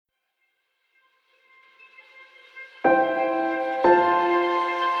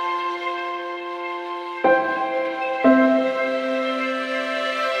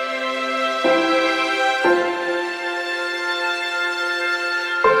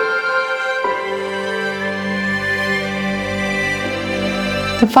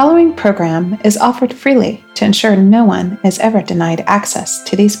The following program is offered freely to ensure no one is ever denied access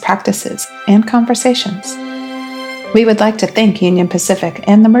to these practices and conversations. We would like to thank Union Pacific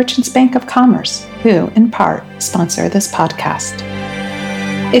and the Merchants Bank of Commerce, who, in part, sponsor this podcast.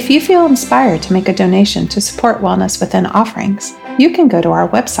 If you feel inspired to make a donation to support Wellness Within offerings, you can go to our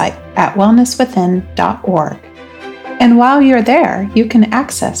website at wellnesswithin.org. And while you're there, you can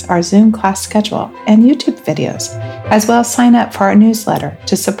access our Zoom class schedule and YouTube videos, as well as sign up for our newsletter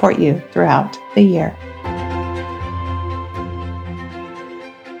to support you throughout the year.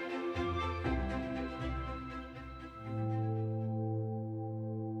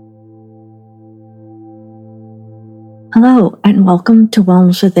 Hello, and welcome to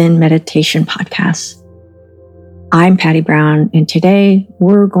Wellness Within Meditation Podcast. I'm Patty Brown, and today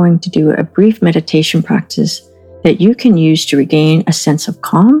we're going to do a brief meditation practice that you can use to regain a sense of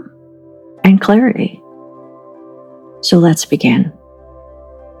calm and clarity. So let's begin.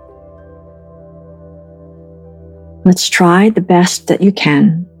 Let's try the best that you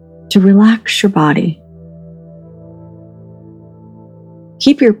can to relax your body.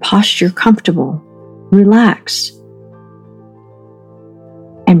 Keep your posture comfortable, relaxed,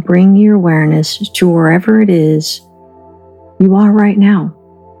 and bring your awareness to wherever it is you are right now.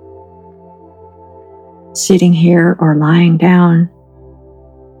 Sitting here or lying down,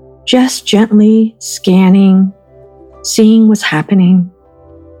 just gently scanning, seeing what's happening,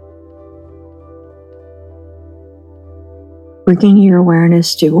 bringing your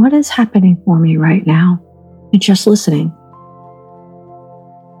awareness to what is happening for me right now, and just listening.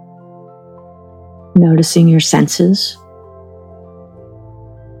 Noticing your senses,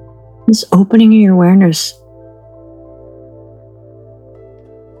 just opening your awareness.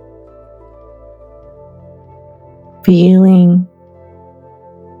 Feeling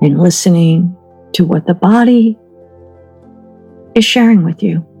and listening to what the body is sharing with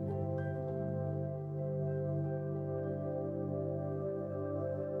you.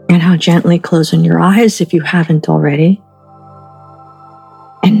 And how gently closing your eyes if you haven't already.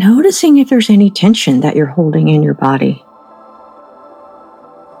 And noticing if there's any tension that you're holding in your body.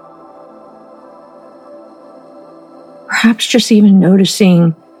 Perhaps just even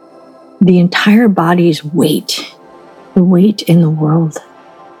noticing the entire body's weight. The weight in the world.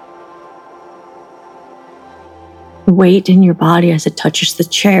 The weight in your body as it touches the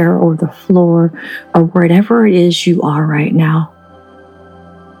chair or the floor or wherever it is you are right now.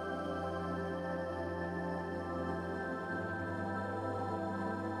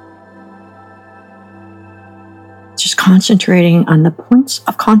 Just concentrating on the points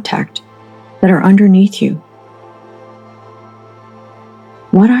of contact that are underneath you.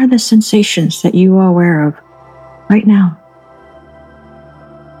 What are the sensations that you are aware of right now?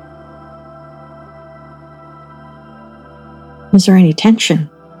 Is there any tension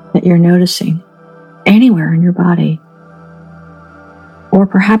that you're noticing anywhere in your body? Or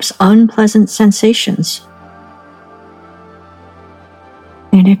perhaps unpleasant sensations?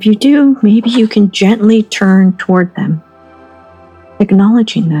 And if you do, maybe you can gently turn toward them,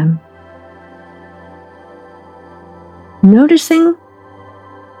 acknowledging them. Noticing,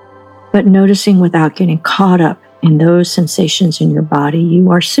 but noticing without getting caught up in those sensations in your body. You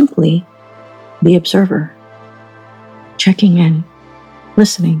are simply the observer, checking in,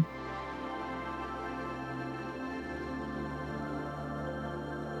 listening.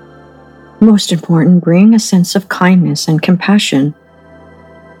 Most important, bring a sense of kindness and compassion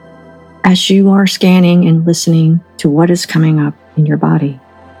as you are scanning and listening to what is coming up in your body.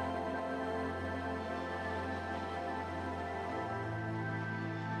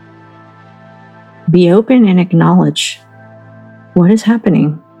 Be open and acknowledge what is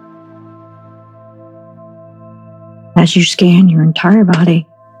happening as you scan your entire body.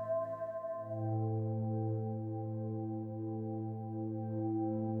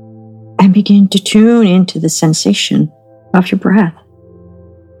 And begin to tune into the sensation of your breath.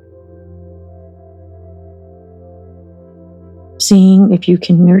 Seeing if you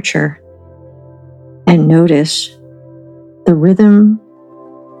can nurture and notice the rhythm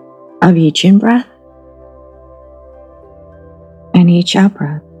of each in-breath and each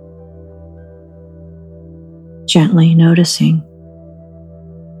out-breath. Gently noticing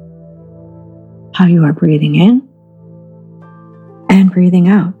how you are breathing in and breathing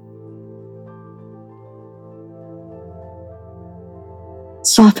out.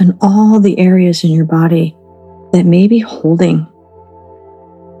 Soften all the areas in your body that may be holding.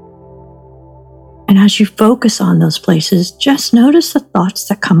 And as you focus on those places, just notice the thoughts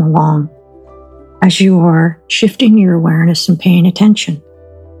that come along as you are shifting your awareness and paying attention.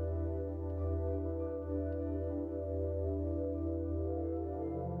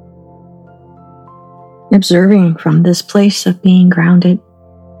 observing from this place of being grounded.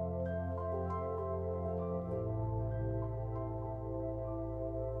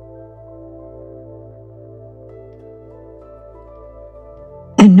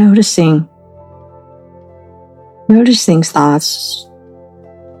 And noticing thoughts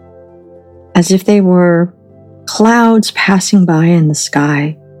as if they were clouds passing by in the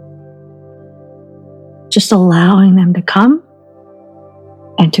sky. Just allowing them to come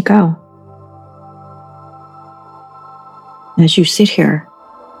and to go. As you sit here,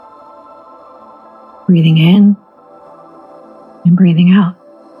 breathing in and breathing out.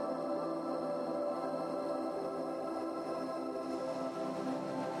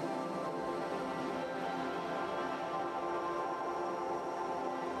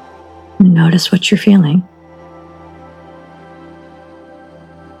 And notice what you're feeling.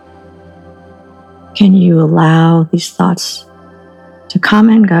 Can you allow these thoughts to come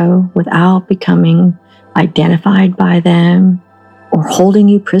and go without becoming identified by them or holding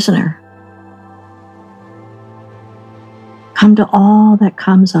you prisoner? Come to all that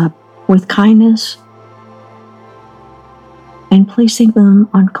comes up with kindness and placing them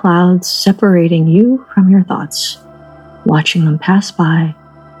on clouds separating you from your thoughts, watching them pass by,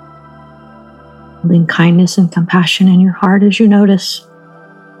 holding kindness and compassion in your heart as you notice.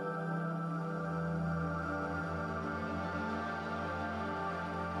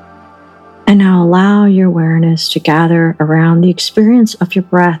 And now allow your awareness to gather around the experience of your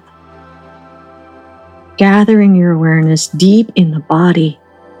breath, gathering your awareness deep in the body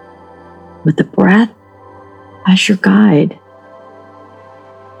with the breath as your guide,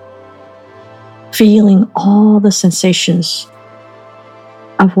 feeling all the sensations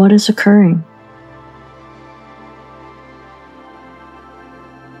of what is occurring.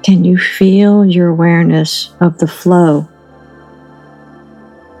 Can you feel your awareness of the flow,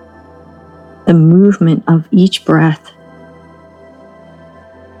 the movement of each breath?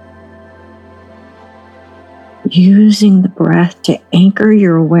 Using the breath to anchor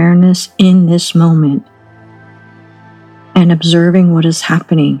your awareness in this moment and observing what is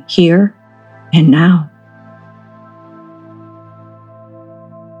happening here and now.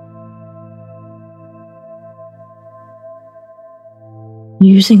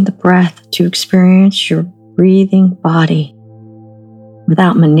 Using the breath to experience your breathing body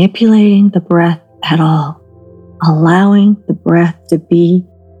without manipulating the breath at all, allowing the breath to be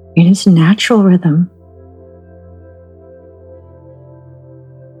in its natural rhythm.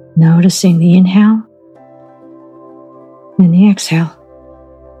 Noticing the inhale and the exhale.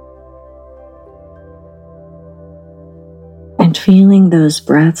 And feeling those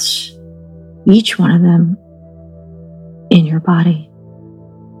breaths, each one of them, in your body.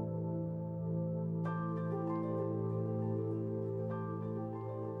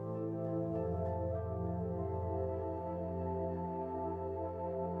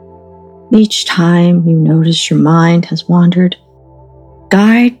 Each time you notice your mind has wandered,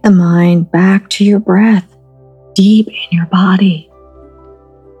 guide the mind back to your breath deep in your body.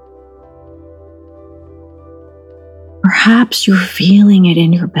 Perhaps you're feeling it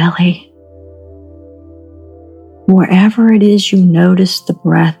in your belly. Wherever it is you notice the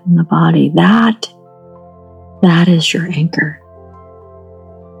breath in the body, that is your anchor.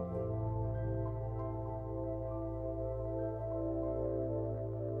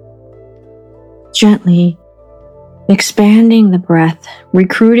 Gently expanding the breath,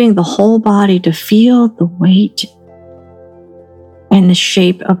 recruiting the whole body to feel the weight and the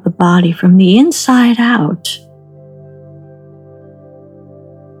shape of the body from the inside out.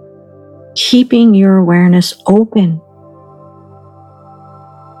 Keeping your awareness open.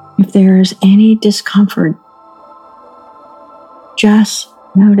 If there is any discomfort, just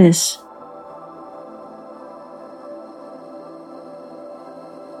notice.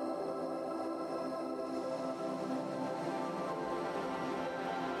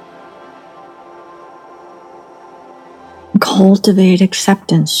 Cultivate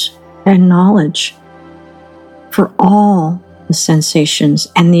acceptance and knowledge for all the sensations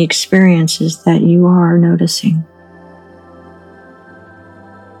and the experiences that you are noticing.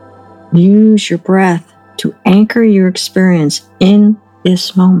 Use your breath to anchor your experience in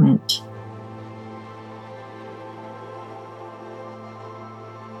this moment.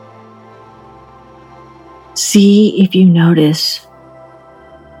 See if you notice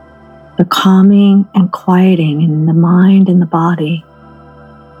the calming and quieting in the mind and the body,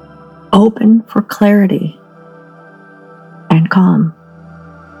 open for clarity and calm.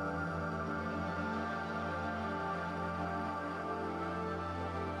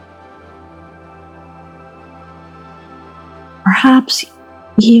 Perhaps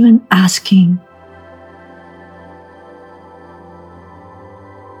even asking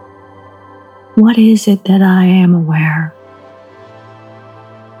What is it that I am aware?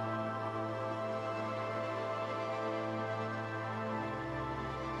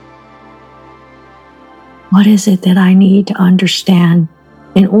 What is it that I need to understand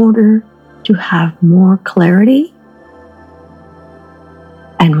in order to have more clarity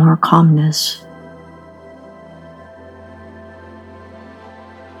and more calmness?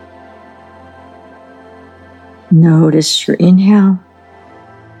 Notice your inhale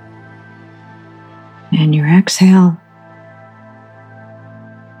and your exhale.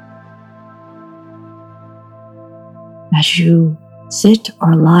 As you sit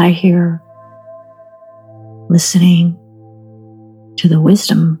or lie here, listening to the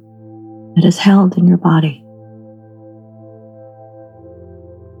wisdom that is held in your body.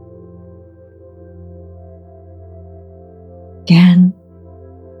 Again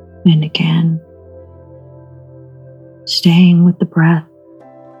and again, staying with the breath.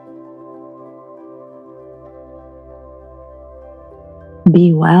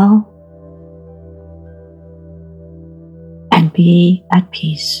 Be well and be at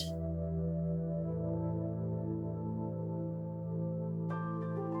peace.